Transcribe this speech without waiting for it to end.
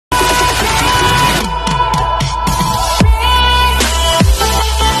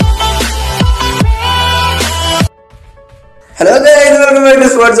Hello guys, welcome back to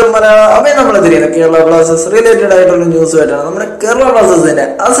Sports Mara. Abhi nammal thriyana Kerala Blasters related ആയിട്ടുള്ള news ആയിട്ടാണ് നമ്മുടെ കേരള ബ്ലാസ്റ്റേഴ്സിന്റെ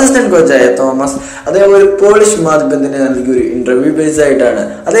assistant കോച്ചായ Thomas അദ്ദേഹം ഒരു പോളിഷ് മാധ്യമത്തിന് നൽകിയ ഒരു ഇന്റർവ്യൂ ബേസ് ആയിട്ടാണ്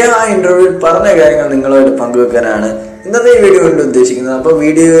അദ്ദേഹം ആ ഇന്റർവ്യൂവിൽ പറഞ്ഞ കാര്യങ്ങൾ നിങ്ങളോട് പങ്കുവെക്കാനാണ് ഇന്നത്തെ ഈ വീഡിയോ കൊണ്ട് ഉദ്ദേശിക്കുന്നത്. അപ്പോൾ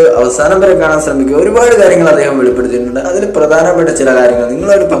വീഡിയോ അവസാനം വരെ കാണാൻ ശ്രമിക്കുക. ഒരുപാട് കാര്യങ്ങൾ അദ്ദേഹം വെളിപ്പെടുത്തിയിട്ടുണ്ട്. അതിൽ പ്രധാനപ്പെട്ട ചില കാര്യങ്ങൾ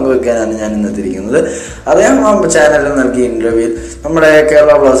നിങ്ങളോട് പങ്കുവെക്കാനാണ് ഞാൻ ഇന്നെത്തിയിരിക്കുന്നത്. അദ്ദേഹം ആ ചാനലിൽ നൽകിയ ഇന്റർവ്യൂവിൽ നമ്മുടെ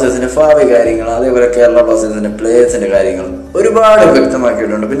കേരള ബ്ലാസ്റ്റേഴ്സിന്റെ ഭാവി കാര്യങ്ങൾ, അതേപോലെ കേരള ബ്ലാസ്റ്റേഴ്സിന്റെ പ്ലേയേഴ്സിന്റെ കാര്യങ്ങൾ ഒരുപാട്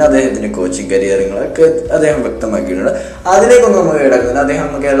വ്യക്തമാക്കിയിട്ടുണ്ട്. പിന്നെ അദ്ദേഹത്തിന്റെ കോച്ചിങ് കരിയറുകളൊക്കെ അദ്ദേഹം വ്യക്തമാക്കിയിട്ടുണ്ട്. അതിലേക്കൊന്നും നമുക്ക് കിടക്കുന്നില്ല. അദ്ദേഹം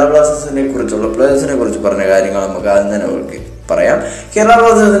കേരള ബ്ലാസ്റ്റേഴ്സിനെ കുറിച്ചുള്ള പ്ലേയേഴ്സിനെ കുറിച്ച് പറഞ്ഞ കാര്യങ്ങൾ നമുക്ക് ആദ്യം തന്നെ പറയാം. കേരള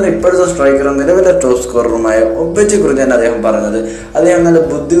ബ്ലാസ്റ്റേഴ്സിന്റെ ഇപ്പോഴത്തെ സ്ട്രൈക്കറും നിലവിലെ ടോപ്പ് സ്കോററുമായ ഒബച്ചയെ കുറിച്ചാണ് അദ്ദേഹം പറഞ്ഞത്. അദ്ദേഹം നല്ല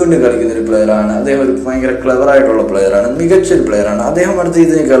ബുദ്ധി കൊണ്ട് കളിക്കുന്ന ഒരു പ്ലെയറാണ്. അദ്ദേഹം ഒരു ഭയങ്കര ക്ലെവർ ആയിട്ടുള്ള പ്ലെയറാണ്, മികച്ചൊരു പ്ലെയറാണ്. അദ്ദേഹം അടുത്ത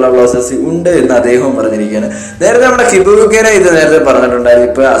ഇതിന് കേരള ബ്ലാസ്റ്റേഴ്സ് ഉണ്ട് എന്ന് അദ്ദേഹം പറഞ്ഞിരിക്കുകയാണ്. നേരത്തെ നമ്മുടെ കിബുക്കേനെ ഇത് നേരത്തെ പറഞ്ഞിട്ടുണ്ടായിരുന്നു.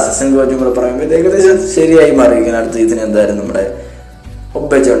 ഇപ്പൊ അസിസ്റ്റന്റ് കോച്ചും കൂടെ പറയുമ്പോൾ ഏകദേശം ശരിയായി മാറിയിരിക്കുകയാണ്. അടുത്ത ഇതിന് എന്തായാലും നമ്മുടെ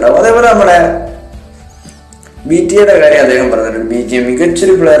ഒബച്ച ഉണ്ടാവും. അതേപോലെ നമ്മുടെ BTAയുടെ കാര്യം അദ്ദേഹം പറഞ്ഞിട്ടുണ്ട്. BTA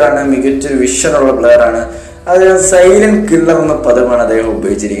മികച്ചൊരു പ്ലെയറാണ്, മികച്ചൊരു വിഷനുള്ള പ്ലെയറാണ്. അദ്ദേഹം സൈലന്റ് കില്ലർ എന്ന പദമാണ് അദ്ദേഹം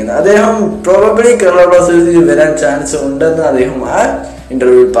ഉപയോഗിച്ചിരിക്കുന്നത്. അദ്ദേഹം പ്രോബബ്ലി കേരള ബ്ലാസ്റ്റേഴ്സിൽ വരാൻ ചാൻസ് ഉണ്ടെന്ന് അദ്ദേഹം ആ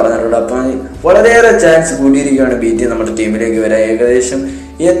ഇന്റർവ്യൂവിൽ പറഞ്ഞിട്ടുണ്ട്. അപ്പം വളരെയേറെ ചാൻസ് കൂടിയിരിക്കുകയാണ് BTA നമ്മുടെ ടീമിലേക്ക് വരാൻ. ഏകദേശം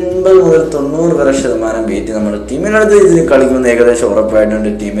 80 മുതൽ 90 വരെ ശതമാനം BTA നമ്മുടെ ടീമിനടുത്ത് ഇതിന് കളിക്കുമെന്ന് ഏകദേശം ഉറപ്പായിട്ടുണ്ട്.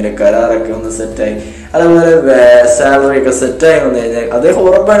 ടീമിലെ കരാറൊക്കെ ഒന്ന് സെറ്റായി, അതുപോലെ സാലറി ഒക്കെ സെറ്റായി വന്നു കഴിഞ്ഞാൽ അദ്ദേഹം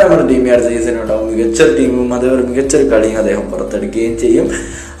ഉറപ്പാണ് നമ്മുടെ ടീമിൽ അടുത്ത സീസണിലുണ്ടാവും. മികച്ചൊരു ടീമും അതേപോലെ മികച്ചൊരു കളിയും അദ്ദേഹം പുറത്തെടുക്കുകയും ചെയ്യും.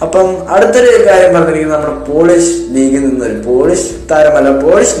 അപ്പം അടുത്തൊരു കാര്യം പറഞ്ഞിരിക്കുന്നത് നമ്മുടെ പോളിഷ് ലീഗിൽ നിന്നൊരു പോളിഷ് താരമല്ല,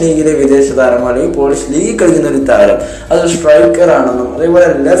 പോളിഷ് ലീഗിലെ വിദേശ താരം അല്ലെങ്കിൽ പോളിഷ് ലീഗിൽ കളിക്കുന്ന ഒരു താരം, അത് സ്ട്രൈക്കർ ആണെന്നും അതേപോലെ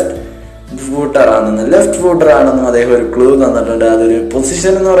ലെഫ്റ്റ് ഫൂട്ടർ ആണെന്നും അദ്ദേഹം ഒരു ക്ലൂ തന്നിട്ടുണ്ട്. അതൊരു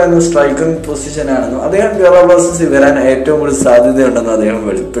പൊസിഷൻ എന്ന് പറയുന്നത് സ്ട്രൈക്കിംഗ് പൊസിഷൻ ആണെന്നും അദ്ദേഹം കേരള ബ്ലാസ്റ്റേഴ്സിൽ വരാൻ ഏറ്റവും കൂടുതൽ സാധ്യതയുണ്ടെന്ന് അദ്ദേഹം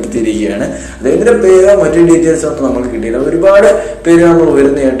വെളിപ്പെടുത്തിയിരിക്കുകയാണ്. അദ്ദേഹത്തിന്റെ പേരോ മറ്റു ഡീറ്റെയിൽസോ ഒന്നും നമുക്ക് കിട്ടിയില്ല. ഒരുപാട് പേര് നമ്മൾ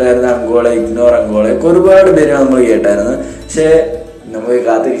ഉയർന്നു കേട്ടായിരുന്നു. അങ്കോള, ഇഗ്നോർ അങ്കോള ഒക്കെ ഒരുപാട് പേര് നമ്മൾ കേട്ടായിരുന്നു. പക്ഷേ നമുക്ക്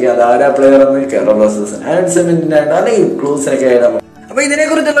കാത്തിരിക്കുക അതാരാ പ്ലെയർ എന്ന് കേരള ബ്ലാസ്റ്റേഴ്സ് അനൗൺസ്മെന്റിനായിട്ട് അല്ലെങ്കിൽ ക്ലൂസിനൊക്കെ ആയിട്ട് നമ്മൾ അപ്പൊ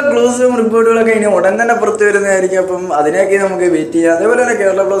ഇതിനെക്കുറിച്ചുള്ള ക്ലൂസും റിപ്പോർട്ടുകളൊക്കെ ഇനി ഉടൻ തന്നെ പുറത്തു വരുന്നതായിരിക്കും. അപ്പം അതിനൊക്കെ നമുക്ക് വെയിറ്റ് ചെയ്യാം. അതേപോലെ തന്നെ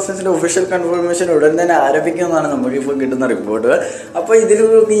കേരള ബ്ലാസ്റ്റേഴ്സിന്റെ ഒഫീഷ്യൽ കൺഫർമേഷൻ ഉടൻ തന്നെ ആരംഭിക്കുമെന്നാണ് നമുക്കിപ്പോൾ കിട്ടുന്ന റിപ്പോർട്ടുകൾ. അപ്പോൾ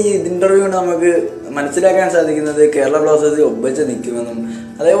ഈ ഇന്റർവ്യൂ കൊണ്ട് നമുക്ക് മനസ്സിലാക്കാൻ സാധിക്കുന്നത് കേരള ബ്ലാസ്റ്റേഴ്സിൽ ഒബച്ച നിൽക്കുമെന്നും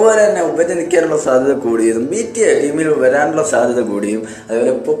അതേപോലെ തന്നെ ഒബച്ച നിൽക്കാനുള്ള സാധ്യത കൂടിയതും BTA ടീമിൽ വരാനുള്ള സാധ്യത കൂടിയും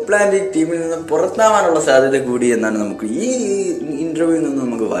അതേപോലെ പൊപ്ലാൻഡ് ടീമിൽ നിന്ന് പുറത്താവാനുള്ള സാധ്യത കൂടി എന്നാണ് നമുക്ക് ഈ ഇന്റർവ്യൂവിൽ നിന്ന്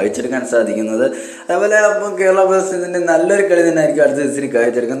നമുക്ക് വായിച്ചെടുക്കാൻ സാധിക്കുന്നത്. അതേപോലെ അപ്പം കേരള ബ്ലാസ്റ്റേഴ്സിന്റെ നല്ലൊരു കളി തന്നെ ആയിരിക്കും അടുത്ത സീസണിൽ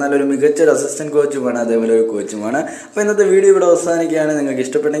കാഴ്ചയെടുക്കാൻ. നല്ലൊരു മികച്ചൊരു അസിസ്റ്റന്റ് കോച്ചുമാണ്, അതേപോലെ ഒരു കോച്ചുമാണ്. അപ്പോൾ ഇന്നത്തെ വീഡിയോ ഇവിടെ അവസാനിക്കുകയാണ്. നിങ്ങൾക്ക്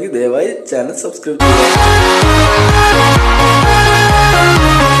ഇഷ്ടപ്പെട്ടെങ്കിൽ ദയവായി ചാനൽ സബ്സ്ക്രൈബ് ചെയ്യുക.